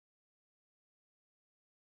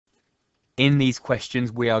in these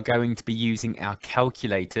questions, we are going to be using our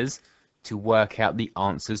calculators to work out the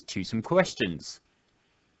answers to some questions.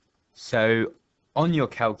 So on your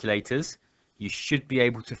calculators, you should be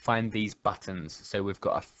able to find these buttons. So we've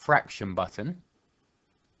got a fraction button,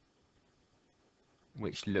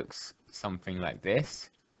 which looks something like this.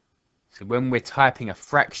 So when we're typing a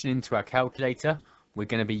fraction into our calculator, we're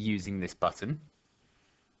going to be using this button.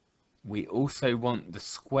 We also want the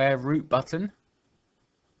square root button,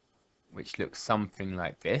 which looks something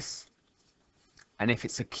like this. And if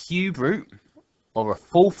it's a cube root, or a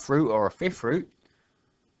fourth root, or a fifth root,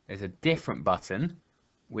 there's a different button,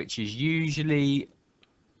 which is usually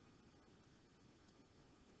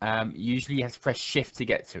you have to press shift to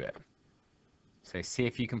get to it. So see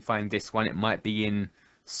if you can find this one. It might be in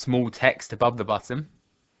small text above the button.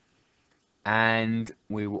 And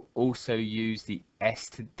we will also use the S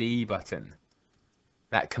to D button.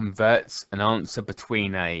 That converts an answer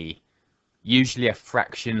between usually a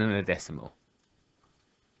fraction and a decimal.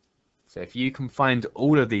 So if you can find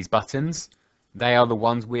all of these buttons, they are the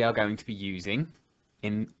ones we are going to be using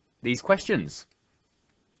in these questions.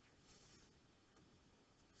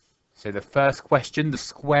 So the first question, the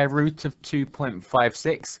square root of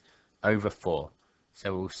 2.56 over 4.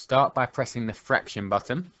 So we'll start by pressing the fraction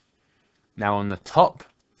button. Now on the top,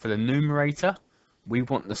 for the numerator, we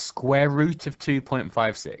want the square root of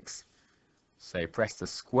 2.56. So press the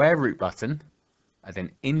square root button, and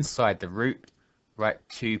then inside the root, write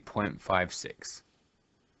 2.56.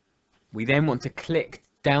 We then want to click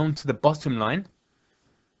down to the bottom line.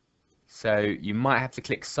 So you might have to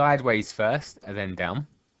click sideways first, and then down.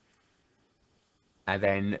 And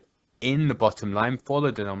then in the bottom line, for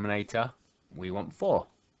the denominator, we want 4.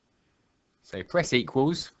 So press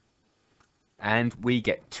equals, and we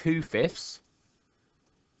get 2/5.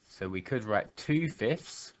 So we could write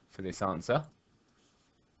 2/5 for this answer.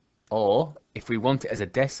 Or if we want it as a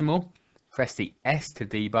decimal, press the S to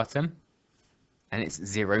D button, and it's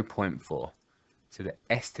 0.4. So the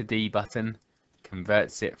S to D button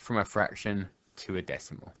converts it from a fraction to a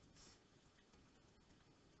decimal.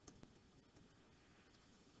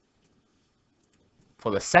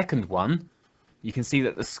 For the second one, you can see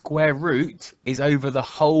that the square root is over the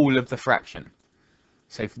whole of the fraction.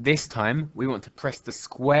 So for this time, we want to press the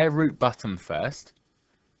square root button first,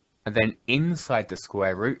 and then inside the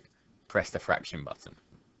square root, press the fraction button.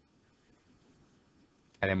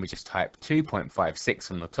 And then we just type 2.56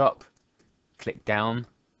 on the top, click down,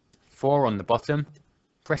 4 on the bottom,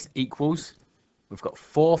 press equals. We've got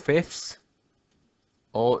 4/5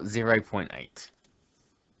 or 0.8.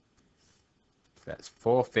 So that's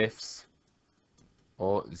 4/5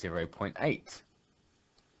 or 0.8.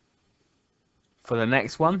 For the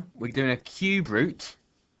next one, we're doing a cube root.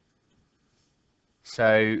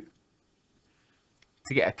 So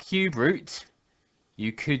to get a cube root,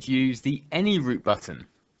 you could use the any root button.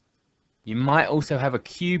 You might also have a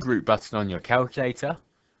cube root button on your calculator,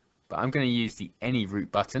 but I'm going to use the any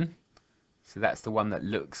root button. So that's the one that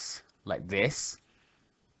looks like this.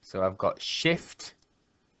 So I've got shift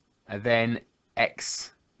and then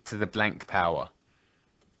x to the blank power.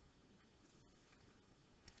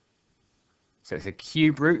 So it's a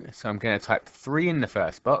cube root, so I'm going to type 3 in the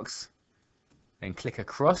first box, then click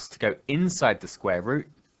across to go inside the square root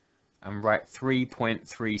and write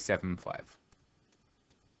 3.375.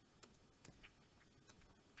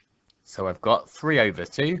 So I've got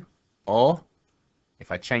 3/2, or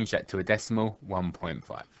if I change that to a decimal,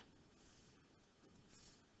 1.5.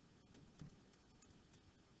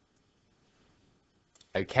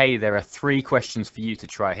 Okay, there are 3 questions for you to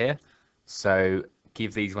try here, so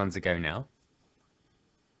give these ones a go now.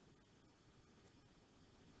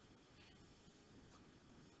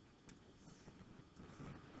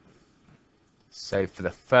 So for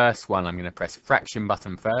the first one, I'm going to press fraction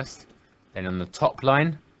button first, then on the top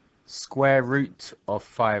line, square root of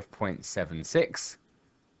 5.76.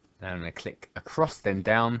 Then I'm going to click across, then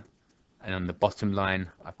down, and on the bottom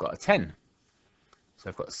line, I've got a 10. So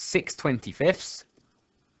I've got 6/25,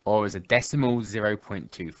 or as a decimal,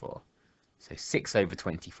 0.24. So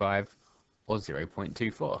 6/25, or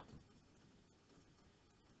 0.24.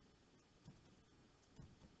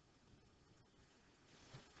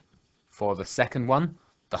 For the second one,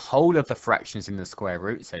 the whole of the fractions in the square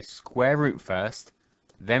root, so square root first,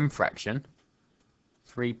 then fraction,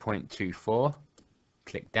 3.24,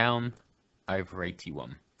 click down, over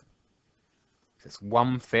 81. So it's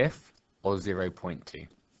 1/5 or 0.2.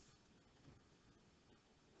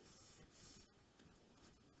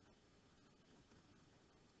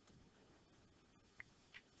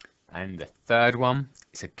 And the third one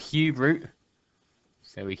is a cube root,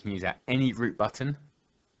 so we can use our any root button.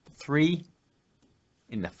 3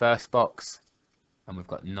 in the first box, and we've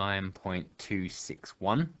got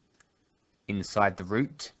 9.261 inside the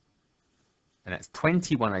root, and that's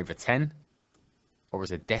 21 over 10, or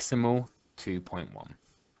as a decimal, 2.1.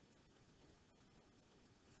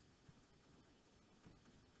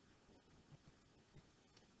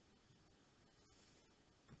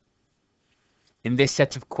 In this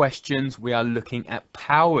set of questions, we are looking at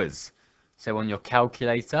powers. So on your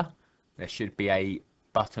calculator, there should be a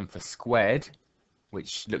button for squared,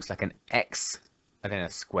 which looks like an X and then a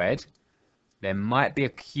squared. There might be a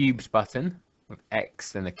cubed button with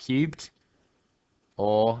X and a cubed,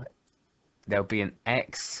 or there'll be an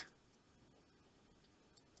X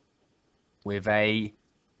with a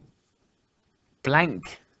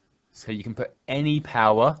blank, so you can put any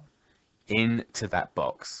power into that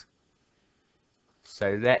box.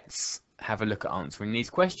 So let's have a look at answering these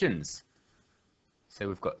questions. So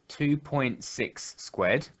we've got 2.6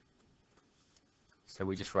 squared. So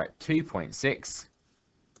we just write 2.6,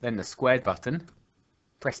 then the squared button,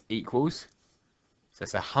 press equals. So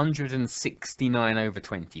it's 169 over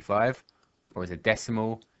 25, or as a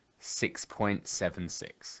decimal,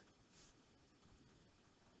 6.76.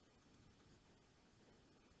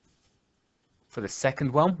 For the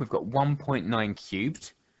second one, we've got 1.9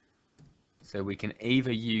 cubed. So we can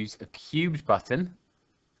either use a cubed button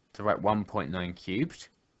to write 1.9 cubed,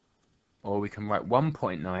 or we can write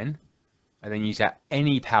 1.9 and then use our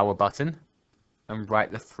any power button and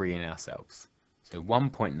write the 3 in ourselves. So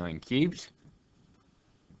 1.9 cubed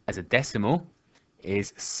as a decimal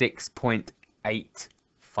is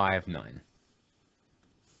 6.859.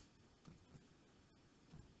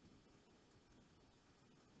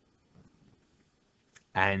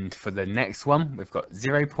 And for the next one, we've got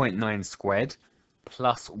 0.9 squared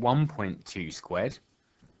plus 1.2 squared.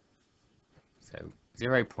 So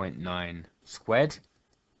 0.9 squared,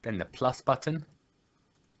 then the plus button,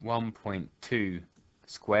 1.2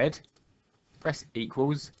 squared, press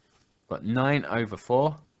equals, got 9 over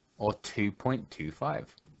 4, or 2.25.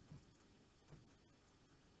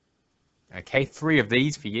 Okay, 3 of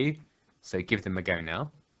these for you, so give them a go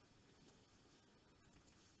now.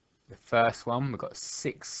 The first one, we've got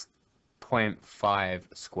 6.5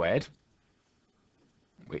 squared,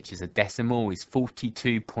 which is a decimal, is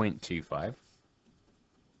 42.25.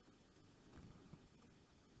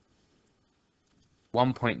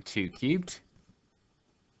 1.2 cubed,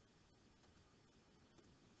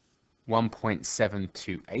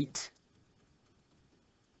 1.728,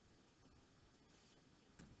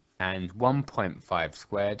 and 1.5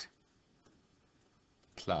 squared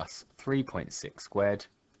plus 3.6 squared,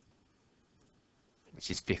 which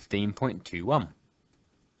is 15.21.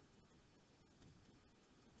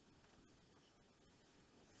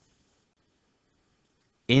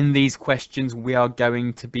 In these questions, we are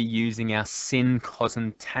going to be using our sin, cos,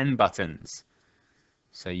 and tan buttons.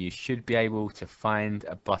 So you should be able to find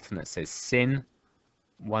a button that says sin,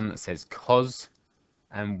 one that says cos,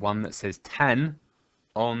 and one that says tan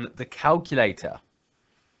on the calculator.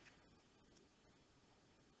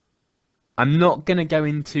 I'm not going to go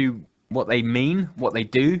into what they mean, what they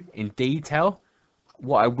do in detail.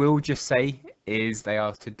 What I will just say is they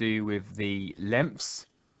are to do with the lengths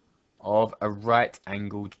of a right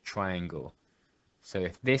angled triangle. So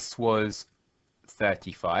if this was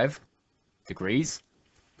 35 degrees,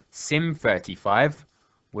 sin 35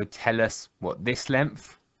 would tell us what this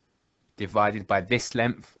length divided by this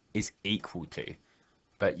length is equal to.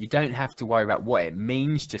 But you don't have to worry about what it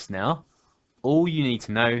means just now. All you need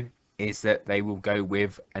to know is that they will go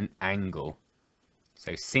with an angle.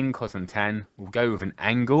 So sin, cos, and tan will go with an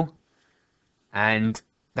angle, and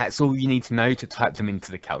that's all you need to know to type them into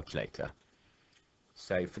the calculator.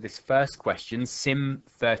 So for this first question, sin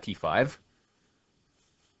 35.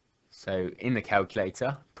 So in the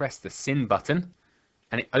calculator, press the sin button,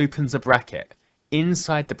 and it opens a bracket.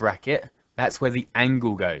 Inside the bracket, that's where the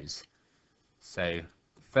angle goes. So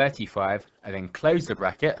 35, and then close the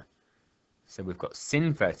bracket. So we've got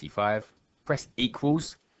sin 35, press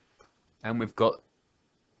equals, and we've got,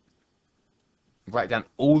 write down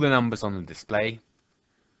all the numbers on the display.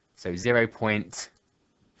 So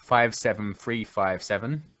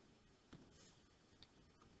 0.57357,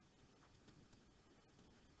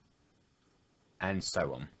 and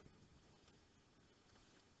so on.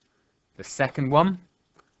 The second one,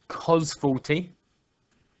 cos 40.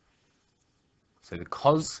 So the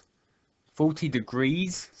cos 40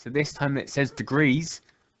 degrees. So this time it says degrees,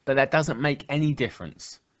 but that doesn't make any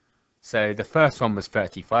difference. So the first one was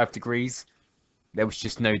 35 degrees. There was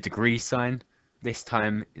just no degree sign. This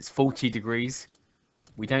time it's 40 degrees.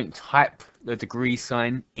 We don't type the degree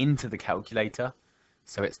sign into the calculator,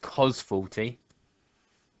 so it's cos 40,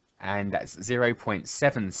 and that's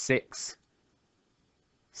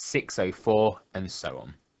 0.76604, and so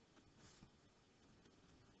on.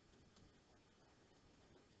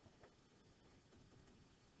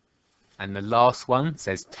 And the last one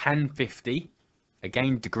says tan 50,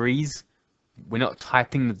 again degrees. We're not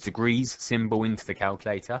typing the degrees symbol into the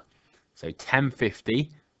calculator, so tan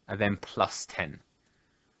 50 and then plus 10.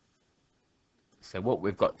 So what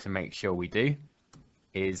we've got to make sure we do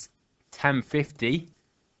is tan 50,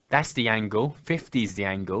 that's the angle, 50 is the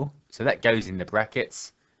angle, so that goes in the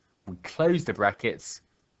brackets. We close the brackets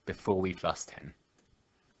before we plus 10.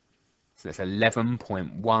 So that's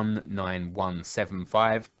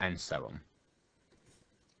 11.19175, and so on.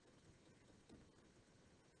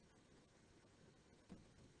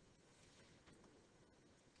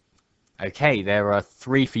 Okay, there are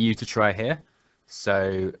 3 for you to try here,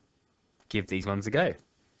 so give these ones a go.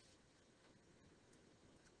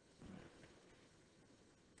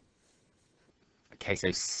 Okay,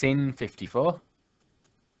 so sin 54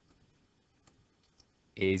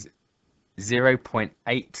 is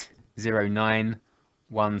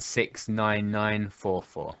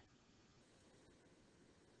 0.809169944.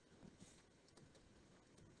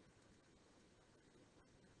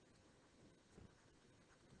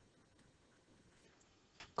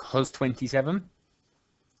 Cos 27,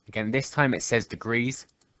 again this time it says degrees,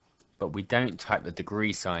 but we don't type the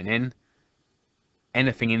degree sign in.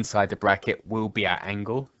 Anything inside the bracket will be our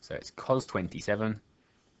angle, so it's cos 27,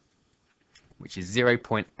 which is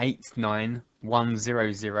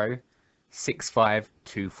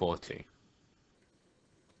 0.8910065,242.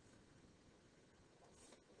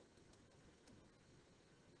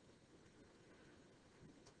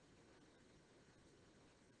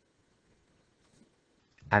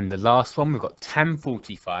 And the last one, we've got tan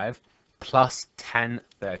 45 plus tan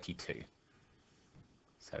 32.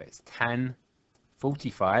 So it's tan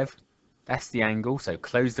 45, that's the angle, so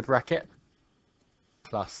close the bracket,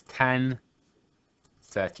 plus tan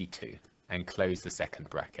 32, and close the second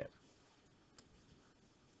bracket.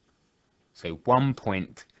 So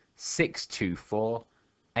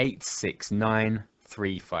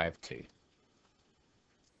 1.624869352.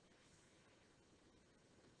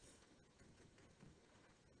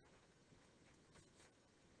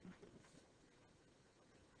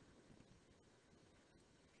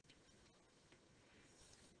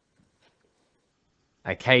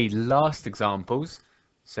 Okay, last examples.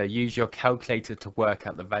 So use your calculator to work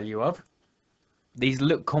out the value of. These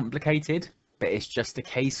look complicated, but it's just a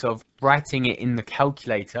case of writing it in the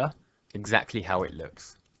calculator exactly how it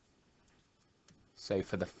looks. So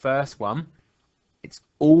for the first one, it's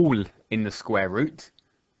all in the square root.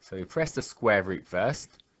 So we press the square root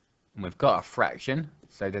first, and we've got a fraction,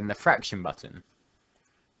 so then the fraction button.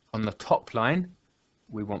 On the top line,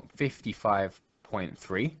 we want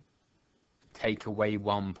 55.3. Take away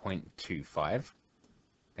 1.25,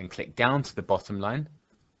 then click down to the bottom line.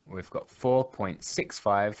 We've got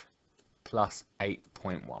 4.65 plus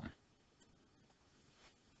 8.1.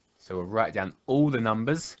 So we'll write down all the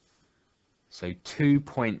numbers. So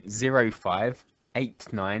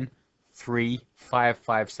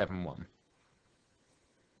 2.0589355571.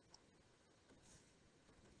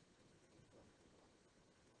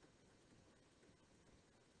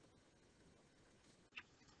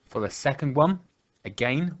 For the second one,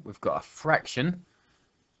 again, we've got a fraction,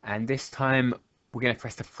 and this time we're going to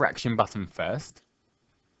press the fraction button first.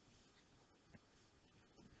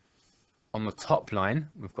 On the top line,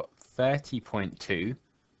 we've got 30.2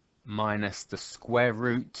 minus the square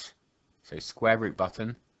root, so square root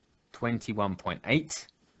button, 21.8.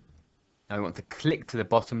 Now we want to click to the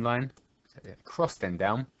bottom line, so cross then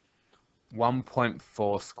down,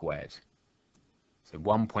 1.4 squared. So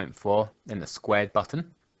 1.4, then the squared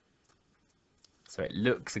button. So it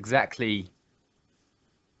looks exactly,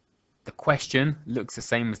 the question looks the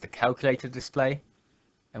same as the calculator display,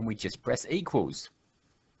 and we just press equals.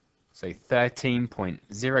 So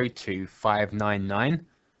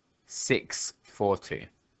 13.02599,642.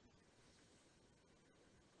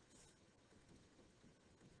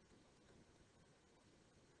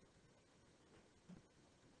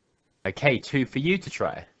 Okay, 2 for you to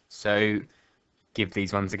try. So give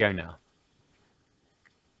these ones a go now.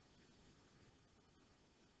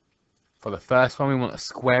 For the first one, we want a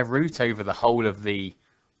square root over the whole of the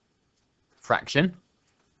fraction,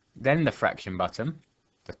 then the fraction button.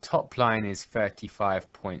 The top line is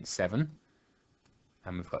 35.7,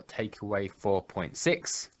 and we've got take away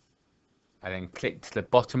 4.6, and then click to the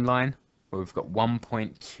bottom line where we've got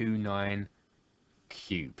 1.29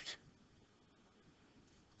 cubed.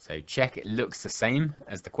 So check it looks the same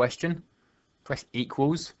as the question, press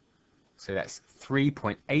equals. So that's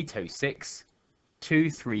 3.806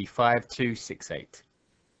 235268.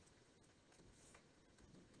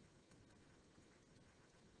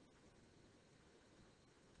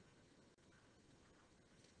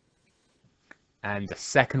 And the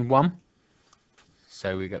second one,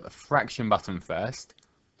 so we got the fraction button first.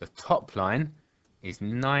 The top line is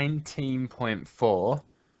 19.4,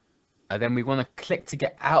 and then we want to click to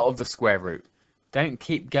get out of the square root. Don't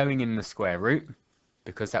keep going in the square root,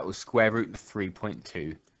 because that will square root the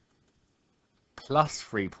 3.2 plus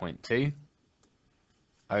 3.2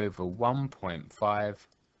 over 1.5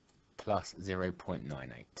 plus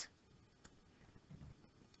 0.98.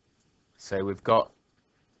 So we've got,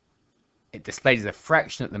 it displays as a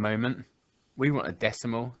fraction at the moment. We want a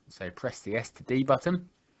decimal, so press the S to D button.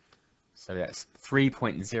 So that's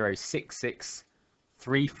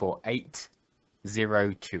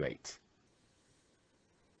 3.066348.028.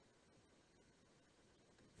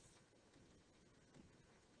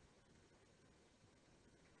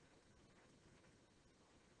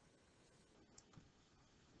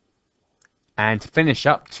 And to finish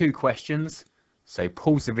up, 2 questions. So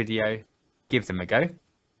pause the video, give them a go.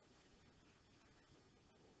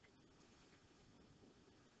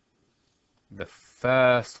 The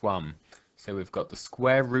first one, so we've got the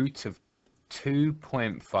square root of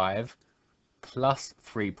 2.5 plus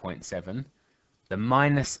 3.7. The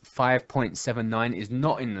minus 5.79 is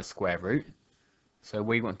not in the square root, so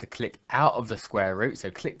we want to click out of the square root.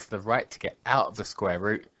 So click to the right to get out of the square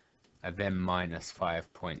root, and then minus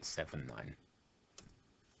 5.79.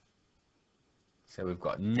 So we've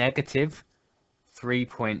got negative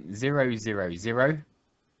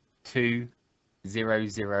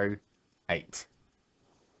 3.000208.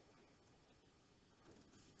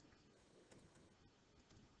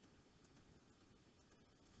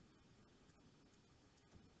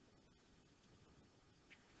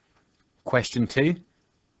 Question 2.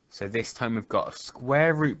 So this time we've got a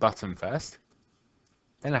square root button first,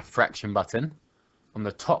 then a fraction button. On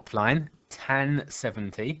the top line, tan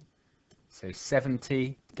 70. So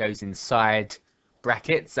 70 goes inside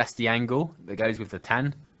brackets, that's the angle that goes with the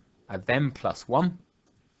tan, and then plus 1.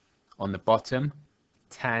 On the bottom,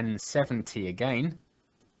 tan 70 again,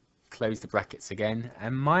 close the brackets again,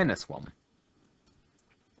 and minus 1.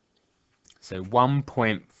 So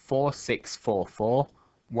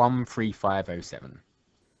 1.4644135507.